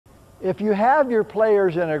if you have your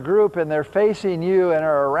players in a group and they're facing you and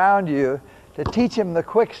are around you, to teach them the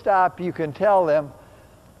quick stop, you can tell them,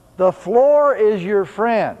 the floor is your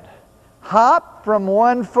friend. Hop from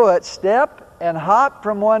one foot, step and hop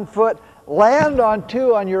from one foot, land on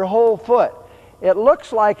two on your whole foot. It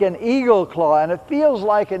looks like an eagle claw and it feels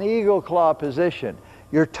like an eagle claw position.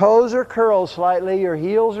 Your toes are curled slightly, your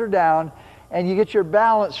heels are down, and you get your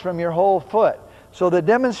balance from your whole foot. So the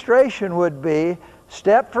demonstration would be,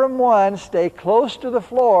 step from one, stay close to the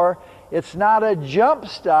floor. It's not a jump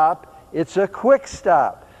stop, it's a quick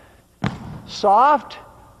stop. Soft,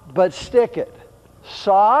 but stick it.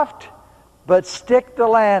 Soft, but stick the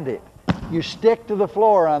landing. You stick to the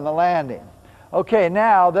floor on the landing. Okay,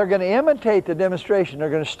 now they're going to imitate the demonstration. They're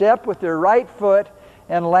going to step with their right foot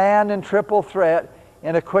and land in triple threat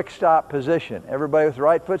in a quick stop position. Everybody with the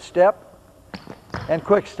right foot, step and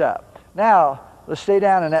quick stop. Now, let's stay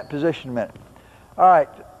down in that position a minute. All right,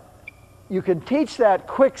 you can teach that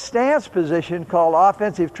quick stance position called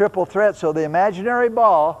offensive triple threat, so the imaginary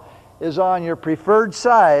ball is on your preferred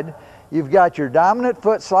side. You've got your dominant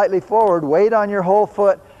foot slightly forward, weight on your whole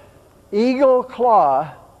foot, eagle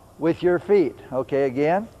claw with your feet. Okay,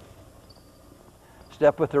 again.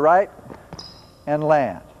 Step with the right and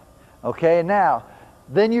land. Okay, now,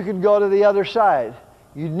 then you can go to the other side.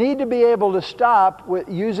 You need to be able to stop with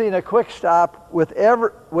using a quick stop with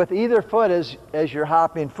either foot as your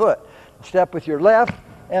hopping foot. Step with your left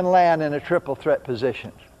and land in a triple threat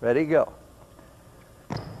position. Ready, go.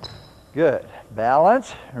 Good.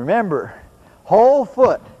 Balance. Remember, whole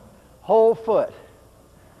foot. Whole foot.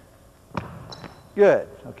 Good.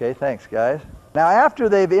 Okay, thanks, guys. Now, after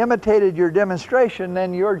they've imitated your demonstration,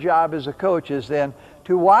 then your job as a coach is then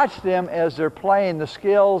to watch them as they're playing the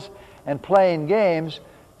skills and playing games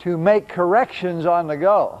to make corrections on the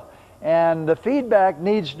go. And the feedback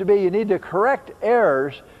needs to be, you need to correct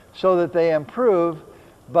errors so that they improve,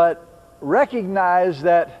 but recognize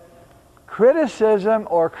that criticism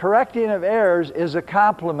or correcting of errors is a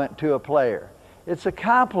compliment to a player. It's a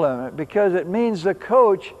compliment because it means the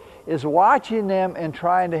coach is watching them and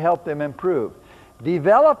trying to help them improve.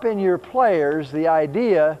 Develop in your players the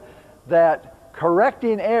idea that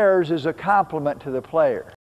correcting errors is a compliment to the player.